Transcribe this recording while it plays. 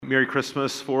Merry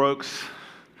Christmas, Four Oaks.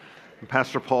 I'm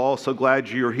Pastor Paul, so glad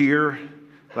you're here.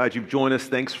 Glad you've joined us.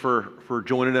 Thanks for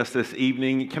joining us this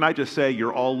evening. Can I just say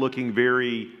you're all looking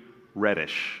very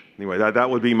reddish? Anyway, that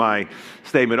would be my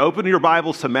statement. Open your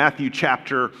Bibles to Matthew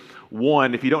chapter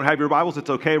 1. If you don't have your Bibles, it's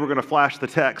okay. We're going to flash the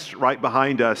text right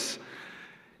behind us.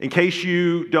 In case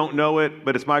you don't know it,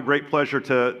 but it's my great pleasure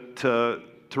to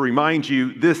remind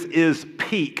you, this is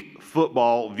peak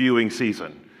football viewing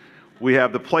season. We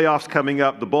have the playoffs coming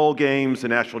up, the bowl games, the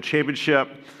national championship.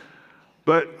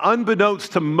 But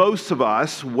unbeknownst to most of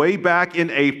us, way back in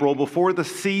April, before the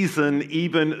season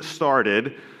even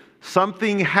started,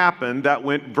 something happened that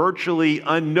went virtually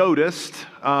unnoticed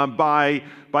by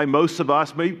most of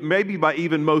us, maybe by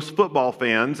even most football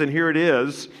fans. And here it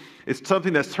is. It's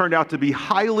something that's turned out to be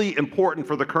highly important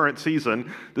for the current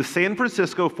season. The San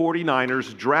Francisco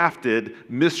 49ers drafted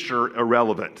Mr.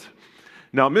 Irrelevant.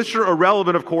 Now, Mr.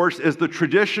 Irrelevant, of course, is the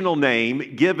traditional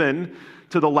name given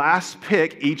to the last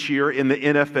pick each year in the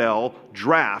NFL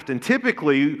draft. And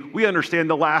typically, we understand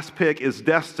the last pick is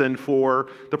destined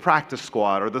for the practice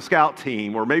squad or the scout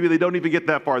team, or maybe they don't even get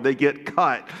that far, they get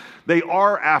cut. They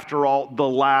are, after all, the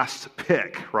last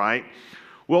pick, right?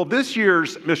 Well, this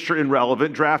year's Mr.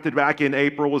 Irrelevant, drafted back in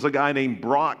April, was a guy named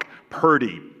Brock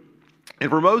Purdy. And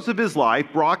for most of his life,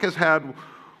 Brock has had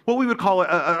what we would call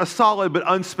a solid but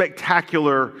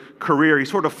unspectacular career. He's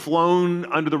sort of flown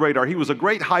under the radar. He was a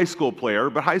great high school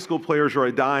player, but high school players are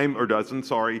a dime or dozen,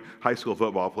 high school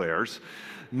football players.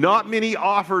 Not many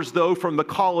offers, though, from the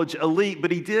college elite, but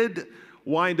he did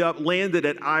landed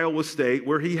at Iowa State,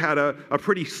 where he had a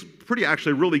pretty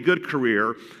actually really good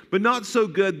career, but not so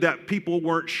good that people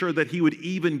weren't sure that he would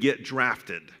even get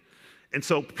drafted. And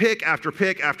so pick after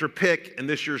pick after pick, and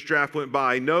this year's draft went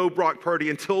by. No Brock Purdy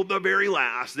until the very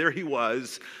last. There he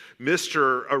was,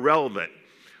 Mr. Irrelevant.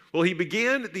 Well, he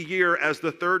began the year as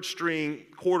the third-string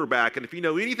quarterback. And if you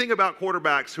know anything about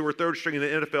quarterbacks who are third-string in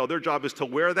the NFL, their job is to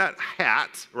wear that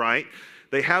hat, right?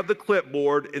 They have the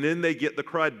clipboard, and then they get the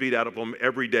crud beat out of them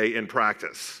every day in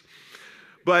practice.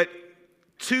 But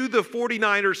to the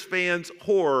 49ers fans'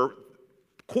 horror,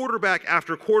 quarterback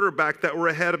after quarterback that were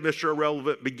ahead of Mr.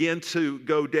 Irrelevant began to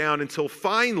go down until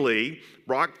finally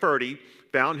Brock Purdy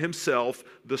found himself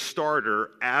the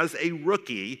starter as a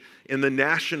rookie in the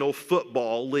National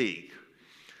Football League.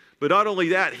 But not only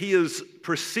that, he has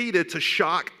proceeded to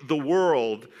shock the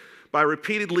world by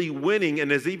repeatedly winning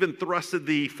and has even thrusted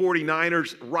the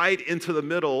 49ers right into the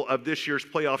middle of this year's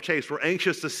playoff chase. We're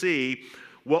anxious to see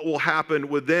what will happen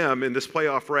with them in this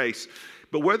playoff race.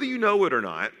 But whether you know it or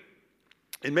not,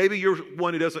 and maybe you're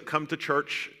one who doesn't come to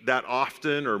church that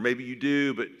often, or maybe you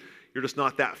do, but you're just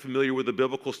not that familiar with the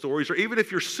biblical stories, or even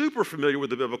if you're super familiar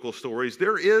with the biblical stories,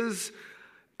 there is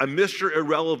a Mr.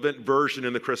 Irrelevant version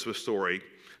in the Christmas story.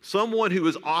 Someone who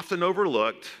is often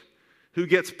overlooked, who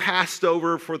gets passed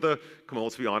over for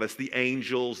let's be honest, the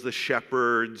angels, the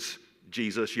shepherds,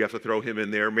 Jesus, you have to throw him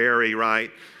in there, Mary, right?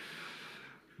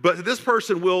 But this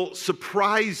person will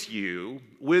surprise you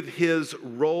with his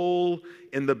role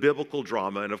in the biblical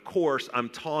drama. And of course, I'm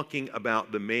talking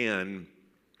about the man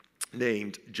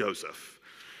named Joseph.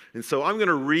 And so I'm going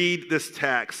to read this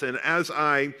text. And as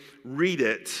I read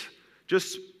it,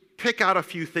 just pick out a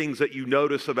few things that you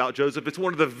notice about Joseph. It's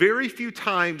one of the very few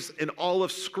times in all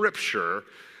of Scripture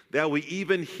that we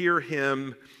even hear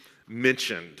him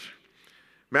mentioned.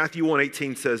 Matthew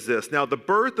 1:18 says this, "Now the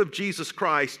birth of Jesus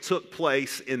Christ took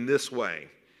place in this way.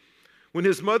 When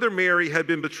his mother Mary had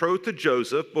been betrothed to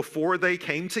Joseph, before they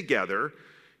came together,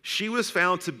 she was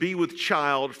found to be with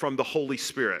child from the Holy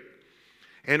Spirit.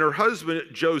 And her husband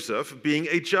Joseph, being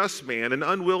a just man and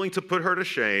unwilling to put her to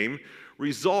shame,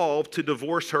 resolved to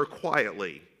divorce her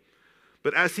quietly.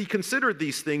 But as he considered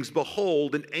these things,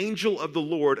 behold, an angel of the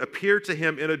Lord appeared to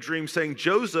him in a dream, saying,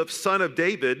 'Joseph, son of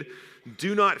David,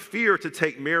 do not fear to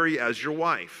take Mary as your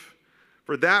wife,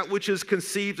 for that which is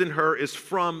conceived in her is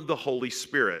from the Holy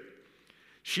Spirit.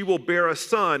 She will bear a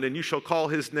son, and you shall call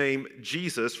his name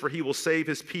Jesus, for he will save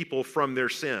his people from their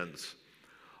sins.'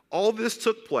 All this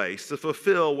took place to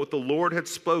fulfill what the Lord had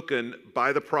spoken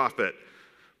by the prophet.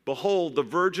 'Behold, the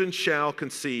virgin shall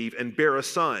conceive and bear a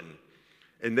son,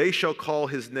 and they shall call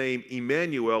his name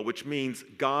Emmanuel,' which means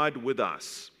God with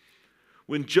us.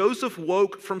 When Joseph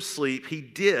woke from sleep, he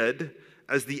did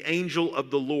as the angel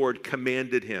of the Lord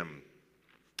commanded him.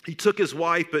 He took his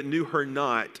wife, but knew her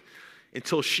not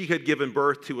until she had given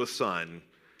birth to a son,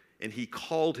 and he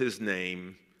called his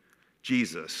name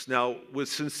Jesus." Now, with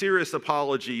sincerest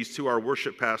apologies to our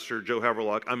worship pastor, Joe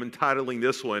Haverlock, I'm entitling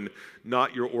this one,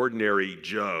 "Not Your Ordinary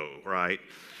Joe," right?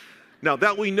 Now,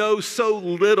 that we know so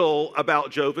little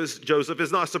about Joseph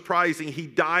is not surprising. He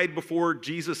died before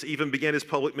Jesus even began his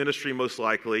public ministry, most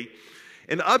likely.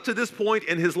 And up to this point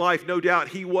in his life, no doubt,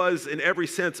 he was, in every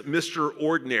sense, Mr.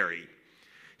 Ordinary.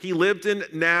 He lived in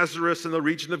Nazareth in the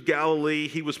region of Galilee.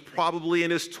 He was probably in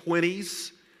his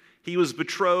 20s. He was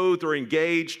betrothed or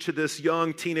engaged to this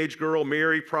young teenage girl,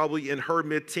 Mary, probably in her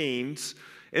mid-teens.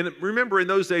 And remember, in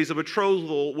those days, a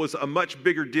betrothal was a much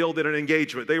bigger deal than an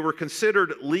engagement. They were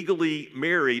considered legally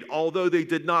married, although they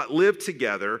did not live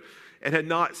together and had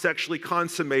not sexually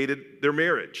consummated their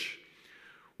marriage.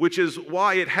 Which is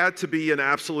why it had to be an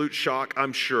absolute shock,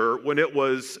 I'm sure, when it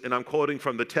was, and I'm quoting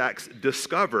from the text,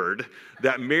 discovered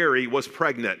that Mary was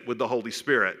pregnant with the Holy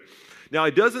Spirit. Now,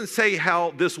 it doesn't say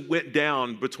how this went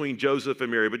down between Joseph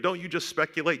and Mary, but don't you just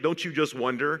speculate? Don't you just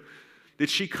wonder? Did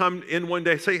she come in one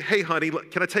day and say, hey, honey,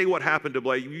 can I tell you what happened to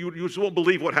Blake? You just won't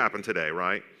believe what happened today,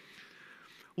 right?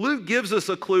 Luke gives us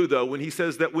a clue, though, when he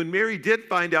says that when Mary did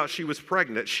find out she was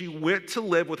pregnant, she went to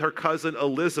live with her cousin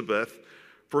Elizabeth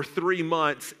for 3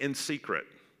 months in secret.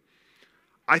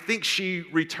 I think she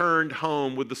returned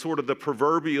home with the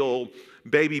proverbial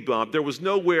baby bump. There was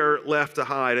nowhere left to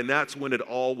hide, and that's when it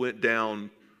all went down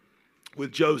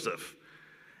with Joseph.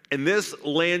 And this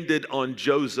landed on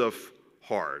Joseph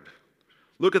hard.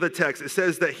 Look at the text. It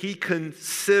says that he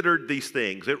considered these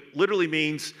things. It literally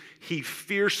means he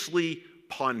fiercely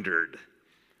pondered.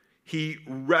 He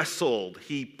wrestled.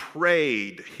 He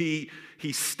prayed. He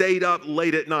stayed up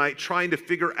late at night trying to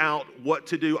figure out what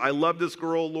to do. I love this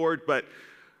girl, Lord, but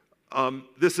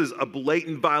this is a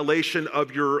blatant violation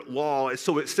of your law.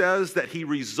 So it says that he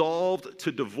resolved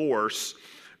to divorce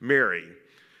Mary.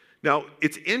 Now,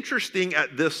 it's interesting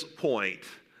at this point,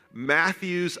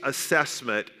 Matthew's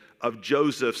assessment of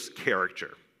Joseph's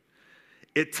character.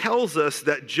 It tells us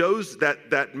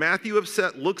that Matthew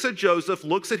looks at Joseph,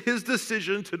 looks at his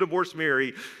decision to divorce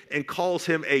Mary, and calls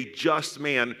him a just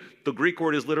man. The Greek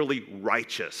word is literally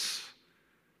righteous.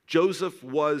 Joseph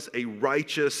was a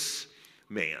righteous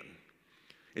man.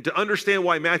 And to understand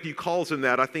why Matthew calls him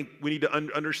that, I think we need to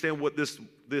understand what this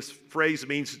phrase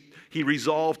means. He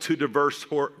resolved to divorce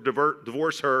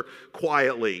her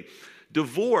quietly.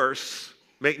 Divorce,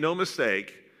 make no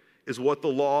mistake, is what the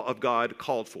law of God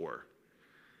called for.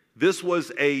 This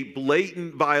was a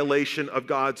blatant violation of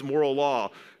God's moral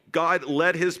law. God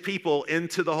led his people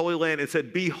into the Holy Land and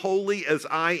said, be holy as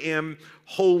I am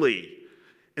holy.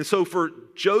 And so for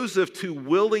Joseph to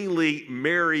willingly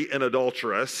marry an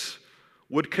adulteress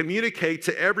would communicate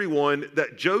to everyone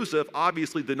that Joseph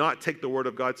obviously did not take the word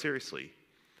of God seriously.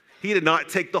 He did not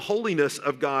take the holiness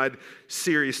of God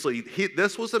seriously.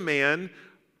 This was a man,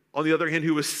 on the other hand,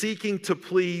 who was seeking to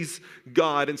please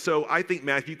God. And so I think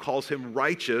Matthew calls him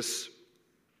righteous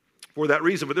for that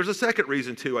reason. But there's a second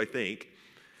reason too, I think.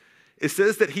 It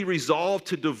says that he resolved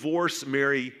to divorce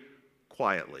Mary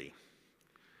quietly.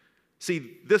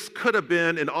 See, this could have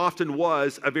been and often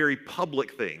was a very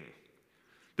public thing.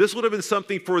 This would have been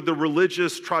something for the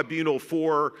religious tribunal,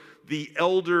 for the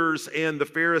elders and the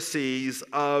Pharisees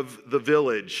of the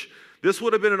village. This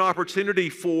would have been an opportunity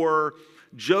for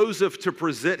Joseph to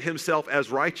present himself as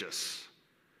righteous,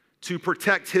 to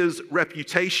protect his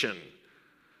reputation,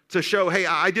 to show, hey,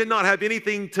 I did not have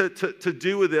anything to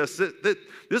do with this.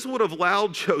 This would have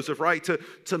allowed Joseph, right,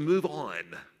 to move on,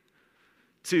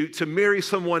 to marry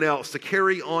someone else, to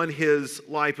carry on his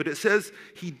life. But it says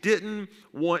he didn't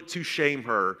want to shame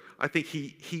her. I think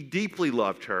he deeply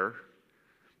loved her,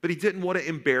 but he didn't want to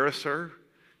embarrass her,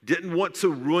 didn't want to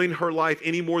ruin her life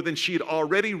any more than she had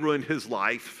already ruined his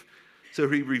life. So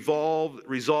he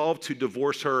resolved to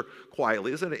divorce her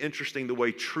quietly. Isn't it interesting the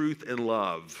way truth and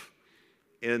love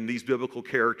in these biblical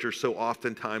characters so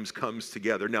oftentimes comes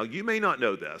together? Now, you may not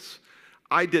know this.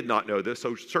 I did not know this,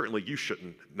 so certainly you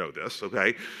shouldn't know this,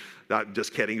 okay? Not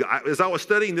just kidding. As I was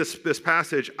studying this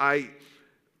passage, I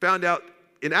found out,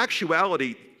 in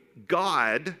actuality,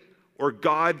 God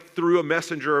through a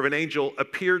messenger of an angel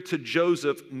appeared to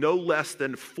Joseph no less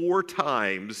than 4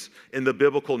 times in the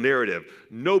biblical narrative.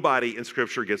 Nobody in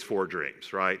Scripture gets 4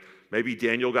 dreams, right? Maybe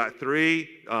Daniel got 3,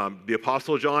 the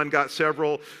Apostle John got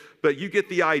several, but you get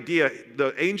the idea.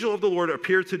 The angel of the Lord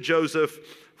appeared to Joseph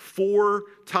 4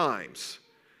 times.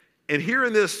 And here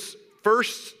in this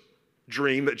first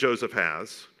dream that Joseph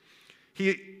has,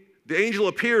 the angel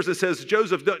appears and says,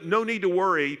 Joseph, no need to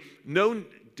worry.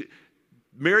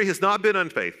 Mary has not been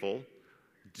unfaithful.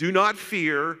 Do not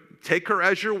fear. Take her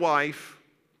as your wife.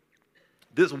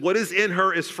 What is in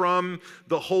her is from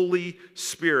the Holy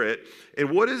Spirit.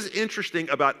 And what is interesting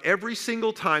about every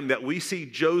single time that we see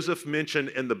Joseph mentioned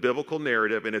in the biblical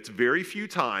narrative, and it's very few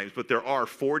times, but there are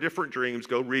 4 different dreams.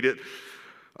 Go read it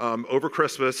over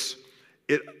Christmas.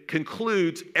 it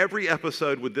concludes every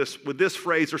episode with this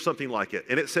phrase or something like it.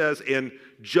 And it says, and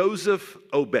Joseph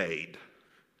obeyed,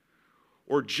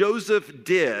 or Joseph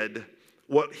did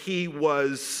what he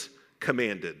was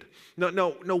commanded.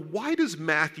 No, why does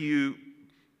Matthew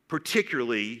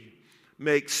particularly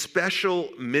make special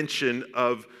mention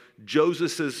of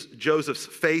Joseph's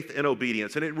faith and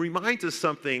obedience? And it reminds us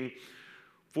something,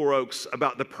 folks,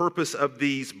 about the purpose of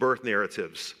these birth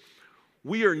narratives.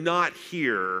 We are not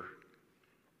here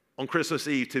on Christmas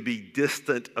Eve to be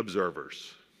distant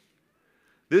observers.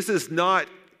 This is not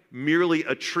merely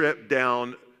a trip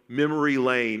down memory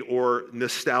lane or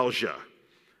nostalgia.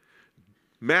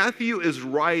 Matthew is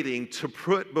writing to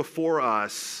put before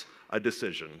us a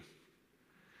decision.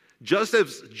 Just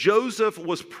as Joseph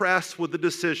was pressed with the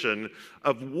decision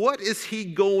of what is he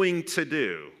going to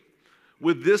do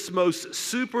with this most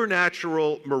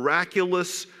supernatural,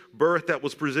 miraculous birth that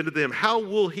was presented to him, how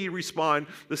will he respond?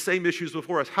 The same issues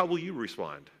before us, how will you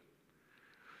respond?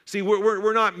 See,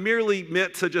 we're not merely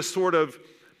meant to just sort of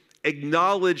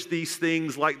acknowledge these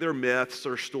things like they're myths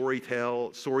or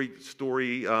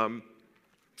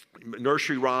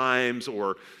nursery rhymes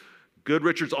or Good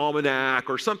Richard's Almanac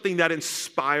or something that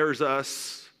inspires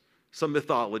us, some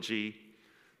mythology.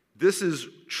 This is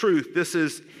truth, this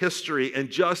is history, and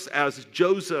just as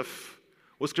Joseph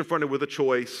was confronted with a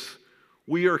choice,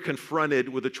 we are confronted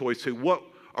with a choice too. What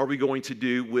are we going to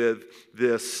do with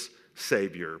this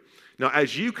Savior? Now,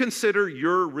 as you consider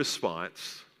your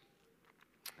response,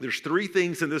 there's three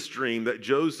things in this dream that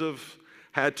Joseph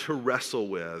had to wrestle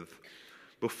with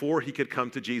before he could come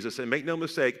to Jesus. And make no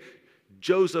mistake,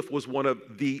 Joseph was one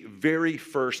of the very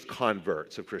first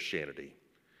converts of Christianity.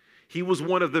 He was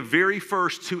one of the very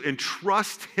first to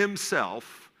entrust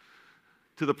himself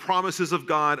to the promises of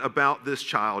God about this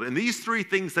child. And these three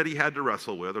things that he had to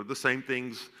wrestle with are the same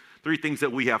things, three things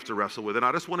that we have to wrestle with. And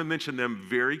I just want to mention them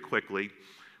very quickly.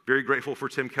 Very grateful for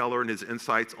Tim Keller and his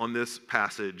insights on this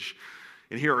passage.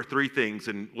 And here are three things,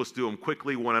 and let's do them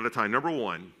quickly, one at a time. Number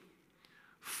one,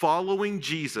 following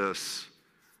Jesus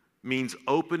means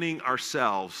opening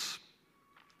ourselves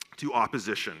to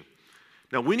opposition.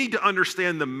 Now, we need to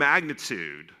understand the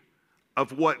magnitude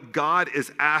of what God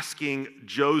is asking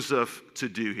Joseph to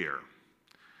do here.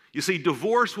 You see,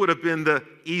 divorce would have been the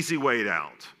easy way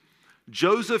out.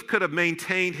 Joseph could have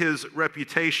maintained his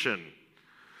reputation.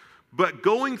 But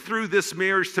going through this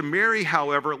marriage to Mary,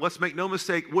 however, let's make no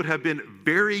mistake, would have been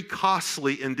very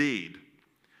costly indeed.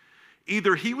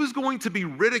 Either he was going to be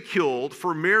ridiculed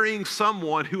for marrying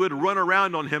someone who had run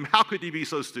around on him. How could you be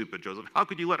so stupid, Joseph? How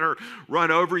could you let her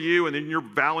run over you and then you're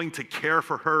vowing to care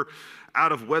for her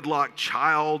out of wedlock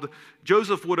child?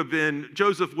 Joseph would have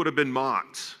been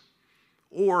mocked,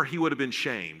 or he would have been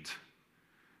shamed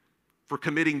for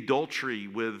committing adultery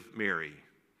with Mary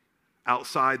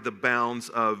outside the bounds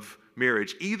of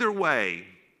marriage. Either way,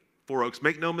 folks,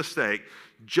 make no mistake,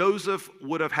 Joseph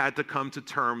would have had to come to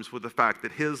terms with the fact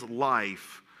that his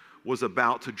life was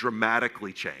about to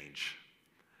dramatically change.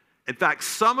 In fact,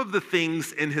 some of the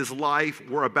things in his life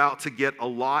were about to get a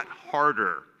lot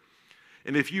harder.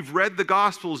 And if you've read the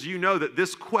Gospels, you know that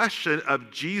this question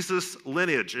of Jesus'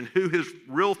 lineage and who his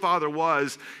real father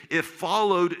was, it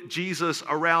followed Jesus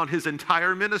around his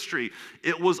entire ministry.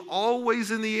 It was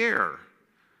always in the air.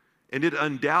 And it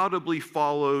undoubtedly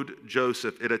followed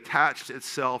Joseph. It attached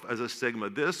itself as a stigma.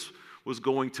 This was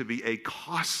going to be a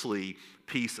costly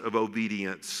piece of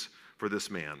obedience for this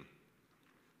man.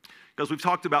 Because we've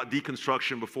talked about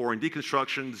deconstruction before, and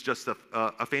deconstruction is just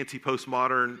a fancy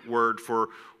postmodern word for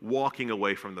walking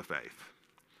away from the faith.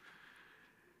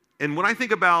 And when I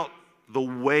think about the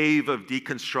wave of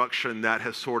deconstruction that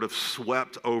has sort of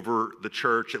swept over the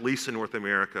church, at least in North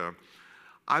America,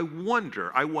 I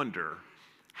wonder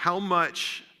how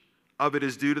much of it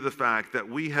is due to the fact that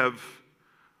we have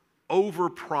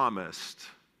overpromised,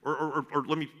 or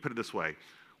let me put it this way,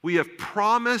 we have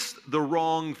promised the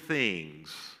wrong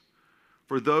things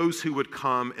for those who would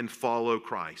come and follow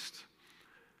Christ.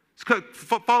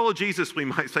 Follow Jesus, we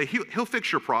might say. He'll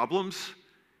fix your problems.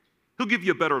 He'll give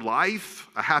you a better life,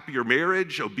 a happier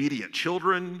marriage, obedient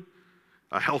children,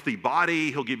 a healthy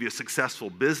body. He'll give you a successful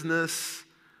business,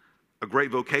 a great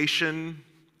vocation.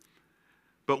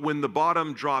 But when the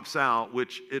bottom drops out,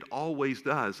 which it always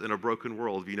does in a broken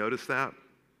world, have you noticed that?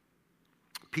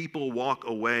 People walk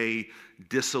away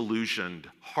disillusioned,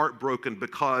 heartbroken,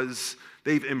 because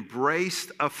they've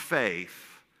embraced a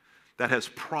faith that has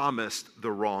promised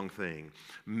the wrong thing.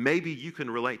 Maybe you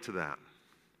can relate to that.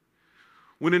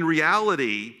 When in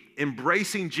reality,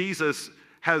 embracing Jesus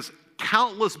has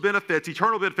countless benefits,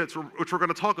 eternal benefits, which we're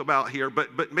going to talk about here,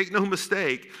 but make no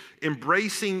mistake,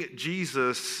 embracing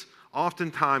Jesus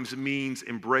oftentimes means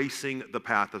embracing the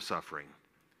path of suffering.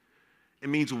 It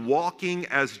means walking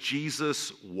as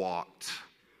Jesus walked.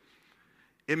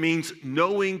 It means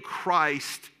knowing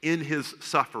Christ in his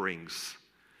sufferings.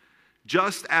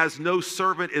 Just as no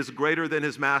servant is greater than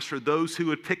his master, those who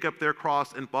would pick up their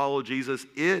cross and follow Jesus,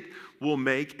 it will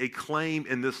make a claim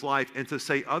in this life, and to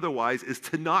say otherwise is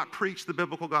to not preach the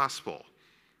biblical gospel.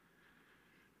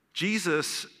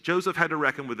 Joseph had to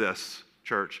reckon with this,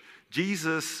 church.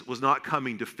 Jesus was not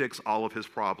coming to fix all of his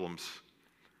problems.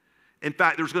 In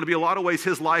fact, there's going to be a lot of ways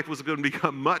his life was going to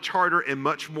become much harder and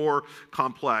much more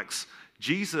complex.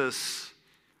 Jesus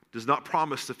does not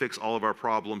promise to fix all of our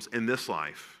problems in this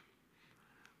life.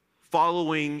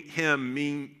 Following him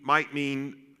might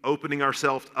mean opening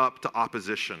ourselves up to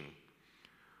opposition.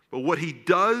 But what he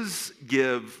does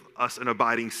give us an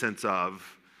abiding sense of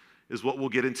is what we'll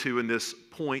get into in this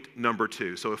point number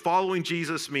 2. So if following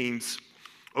Jesus means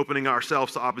opening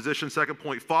ourselves to opposition, second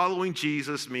point, following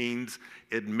Jesus means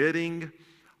admitting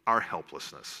our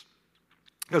helplessness.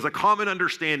 There's a common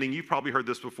understanding, you've probably heard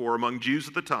this before, among Jews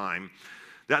at the time,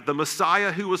 that the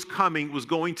Messiah who was coming was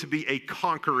going to be a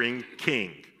conquering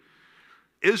king.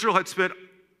 Israel had spent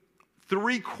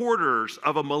 3/4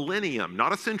 of a millennium,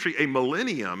 not a century, a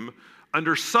millennium,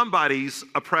 under somebody's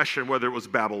oppression, whether it was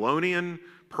Babylonian,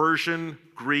 Persian,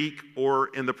 Greek, or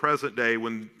in the present day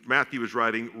when Matthew was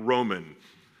writing, Roman.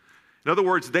 In other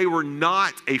words, they were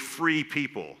not a free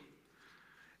people.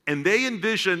 And they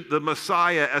envisioned the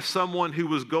Messiah as someone who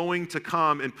was going to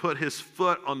come and put his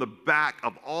foot on the back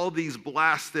of all these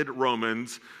blasted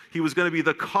Romans. He was going to be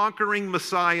the conquering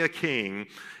Messiah king,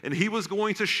 and he was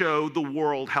going to show the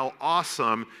world how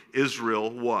awesome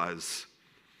Israel was.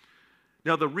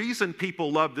 Now, the reason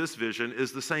people love this vision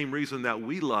is the same reason that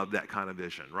we love that kind of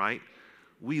vision, right?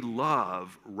 We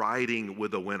love riding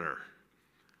with a winner.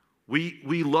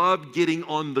 We love getting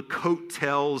on the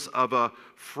coattails of a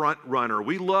front runner.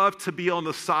 We love to be on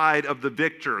the side of the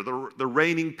victor, the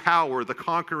reigning power, the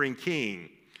conquering king.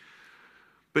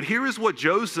 But here is what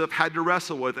Joseph had to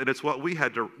wrestle with, and it's what we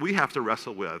have to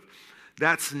wrestle with.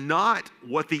 That's not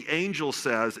what the angel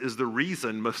says is the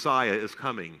reason Messiah is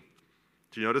coming.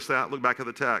 Do you notice that? Look back at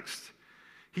the text.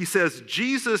 He says,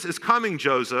 Jesus is coming,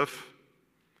 Joseph,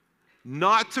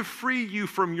 not to free you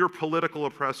from your political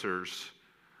oppressors,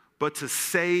 but to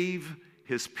save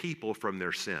his people from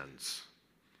their sins.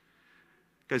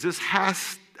 Guys, this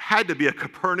had to be a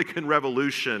Copernican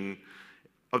revolution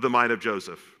of the mind of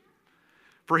Joseph.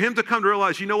 For him to come to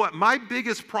realize, you know what, my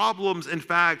biggest problems, in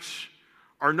fact,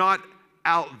 are not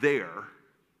out there.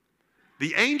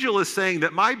 The angel is saying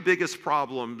that my biggest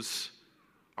problems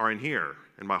are in here,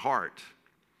 in my heart.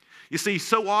 You see,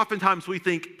 so oftentimes we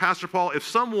think, Pastor Paul, if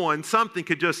something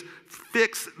could just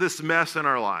fix this mess in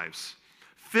our lives,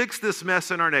 fix this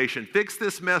mess in our nation, fix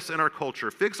this mess in our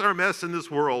culture, fix our mess in this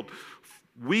world,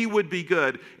 we would be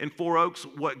good. And for Oaks,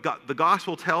 what the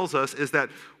gospel tells us is that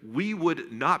we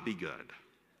would not be good.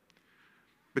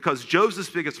 Because Joseph's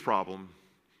biggest problem,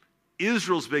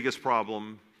 Israel's biggest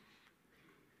problem,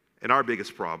 and our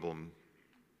biggest problem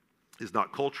is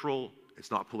not cultural,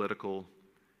 it's not political,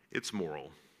 it's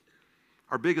moral.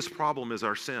 Our biggest problem is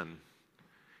our sin.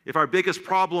 If our biggest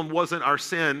problem wasn't our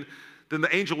sin, then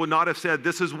the angel would not have said,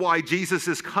 this is why Jesus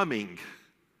is coming,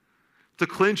 to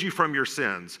cleanse you from your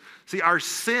sins. See, our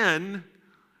sin,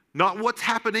 not what's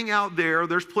happening out there,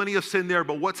 there's plenty of sin there,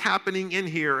 but what's happening in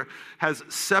here has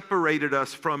separated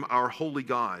us from our holy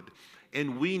God.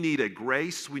 And we need a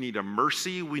grace, we need a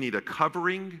mercy, we need a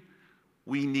covering,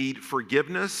 we need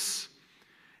forgiveness.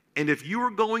 And if you are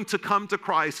going to come to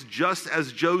Christ just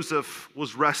as Joseph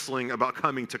was wrestling about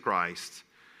coming to Christ,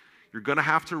 you're going to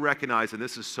have to recognize, and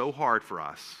this is so hard for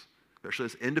us, especially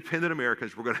as independent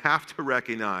Americans, we're going to have to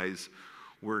recognize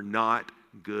we're not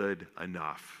good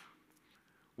enough.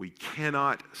 We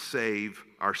cannot save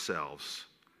ourselves.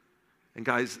 And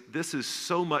guys, this is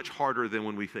so much harder than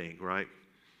when we think, right?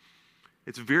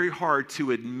 It's very hard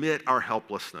to admit our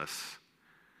helplessness.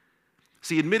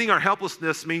 See, admitting our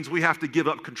helplessness means we have to give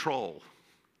up control.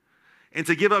 And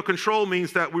to give up control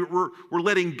means that we're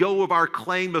letting go of our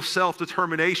claim of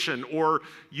self-determination or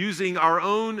using our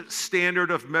own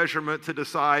standard of measurement to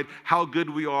decide how good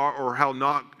we are or how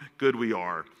not good we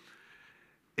are.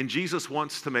 And Jesus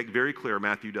wants to make very clear,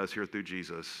 Matthew does here through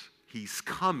Jesus, he's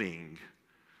coming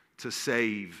to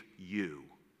save you.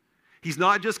 He's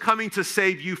not just coming to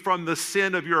save you from the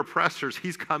sin of your oppressors,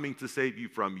 he's coming to save you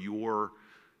from your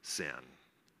sin.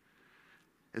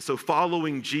 And so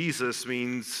following Jesus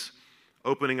means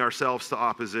opening ourselves to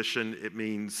opposition. It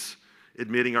means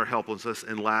admitting our helplessness.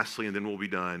 And lastly, and then we'll be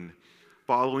done,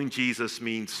 following Jesus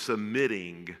means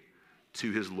submitting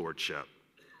to his lordship.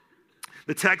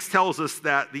 The text tells us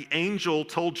that the angel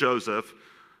told Joseph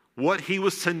what he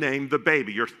was to name the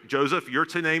baby. Joseph, you're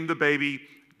to name the baby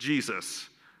Jesus,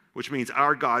 which means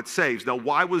our God saves. Now,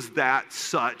 why was that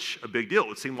such a big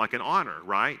deal? It seemed like an honor,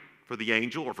 right? For the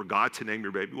angel or for God to name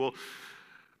your baby. Well,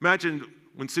 imagine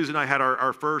when Susan and I had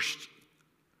our first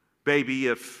baby,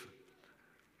 if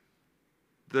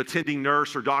the attending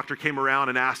nurse or doctor came around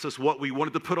and asked us what we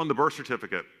wanted to put on the birth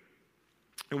certificate.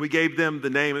 And we gave them the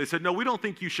name, and they said, no, we don't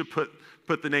think you should put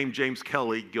the name James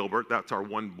Kelly Gilbert. That's our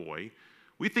one boy.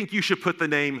 We think you should put the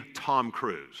name Tom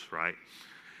Cruise, right?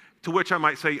 To which I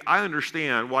might say, I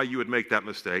understand why you would make that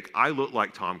mistake. I look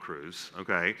like Tom Cruise,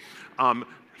 okay?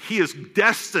 He is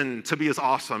destined to be as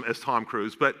awesome as Tom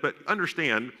Cruise, but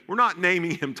understand, we're not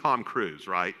naming him Tom Cruise,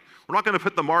 right? We're not going to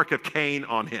put the mark of Cain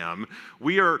on him.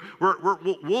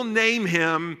 We'll name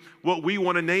him what we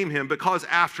want to name him because,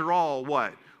 after all,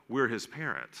 what? We're his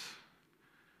parents.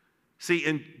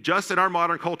 See, just in our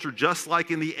modern culture, just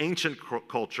like in the ancient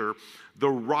culture, the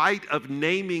right of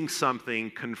naming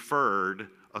something conferred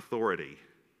authority.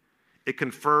 It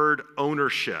conferred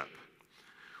ownership.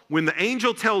 When the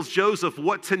angel tells Joseph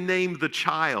what to name the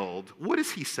child, what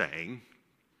is he saying?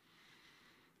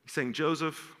 He's saying,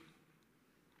 Joseph,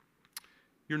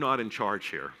 you're not in charge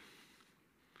here.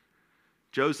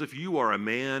 Joseph, you are a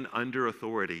man under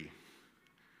authority.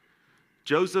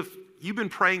 Joseph, you've been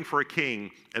praying for a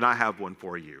king, and I have one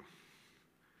for you.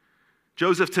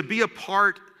 Joseph, to be a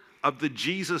part of the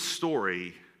Jesus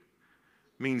story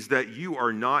means that you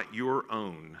are not your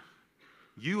own.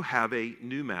 You have a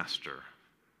new master,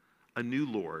 a new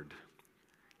Lord.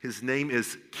 His name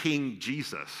is King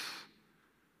Jesus.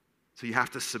 So you have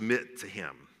to submit to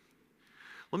him.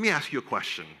 Let me ask you a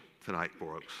question tonight,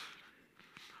 folks.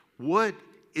 What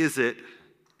is it,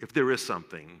 if there is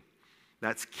something,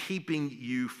 that's keeping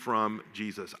you from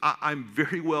Jesus? I'm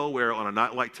very well aware on a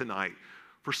night like tonight,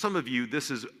 for some of you,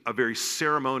 this is a very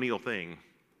ceremonial thing.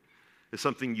 It's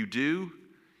something you do.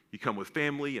 You come with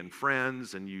family and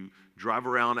friends, and you drive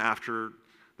around after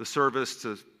the service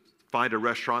to find a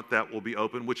restaurant that will be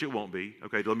open, which it won't be.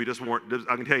 Okay, let me just warn,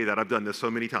 I can tell you that. I've done this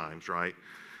so many times, right?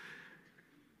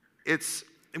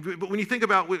 But when you think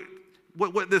about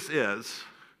what this is,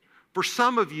 for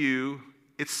some of you,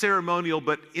 it's ceremonial,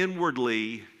 but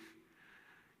inwardly,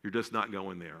 you're just not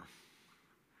going there.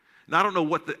 And I don't know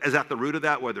what is at the root of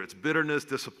that, whether it's bitterness,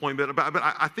 disappointment, but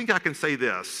I think I can say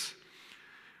this.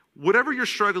 Whatever you're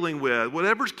struggling with,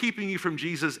 whatever's keeping you from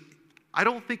Jesus, I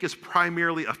don't think is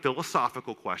primarily a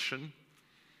philosophical question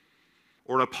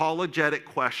or an apologetic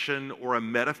question or a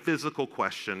metaphysical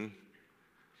question.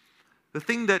 The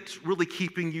thing that's really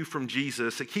keeping you from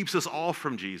Jesus, it keeps us all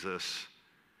from Jesus,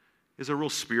 is a real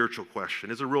spiritual question,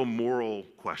 is a real moral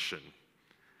question.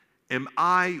 Am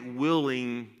I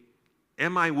willing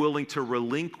to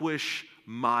relinquish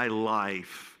my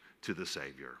life to the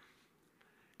Savior?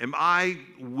 Am I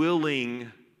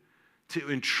willing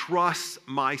to entrust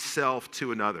myself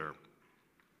to another?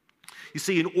 You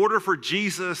see, in order for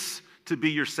Jesus to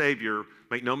be your Savior,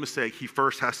 make no mistake, he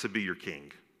first has to be your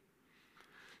King.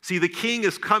 See, the king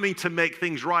is coming to make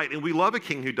things right, and we love a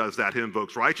king who does that, who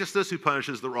invokes righteousness, who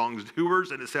punishes the wrongdoers,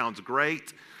 and it sounds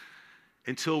great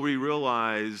until we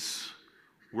realize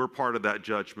we're part of that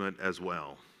judgment as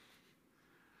well.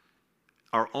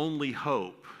 Our only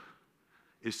hope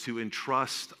is to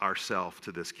entrust ourselves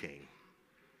to this king,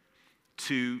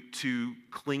 to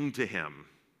cling to him,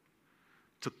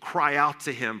 to cry out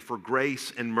to him for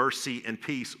grace and mercy and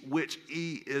peace, which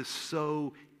he is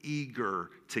so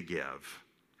eager to give.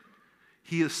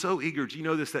 He is so eager. Do you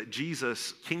know this, that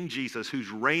Jesus, King Jesus, who's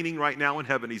reigning right now in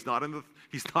heaven, he's not in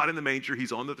the manger,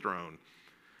 he's on the throne.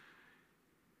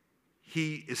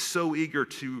 He is so eager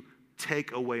to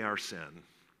take away our sin,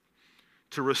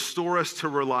 to restore us to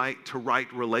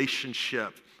right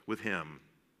relationship with him,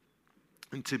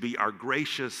 and to be our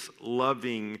gracious,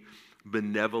 loving,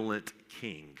 benevolent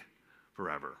King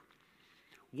forever.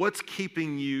 What's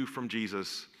keeping you from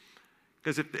Jesus?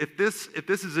 Because if this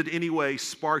has in any way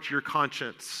sparked your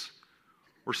conscience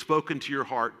or spoken to your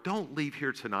heart, don't leave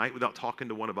here tonight without talking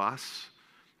to one of us.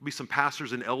 There'll be some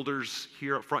pastors and elders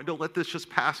here up front. Don't let this just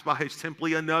pass by as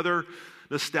simply another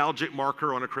nostalgic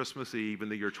marker on a Christmas Eve in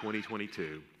the year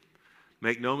 2022.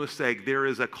 Make no mistake, there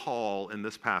is a call in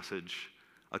this passage,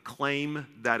 a claim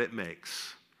that it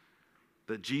makes,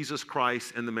 that Jesus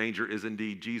Christ in the manger is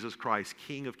indeed Jesus Christ,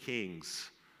 King of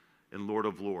kings and Lord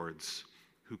of lords,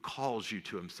 who calls you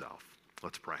to himself.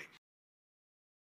 Let's pray.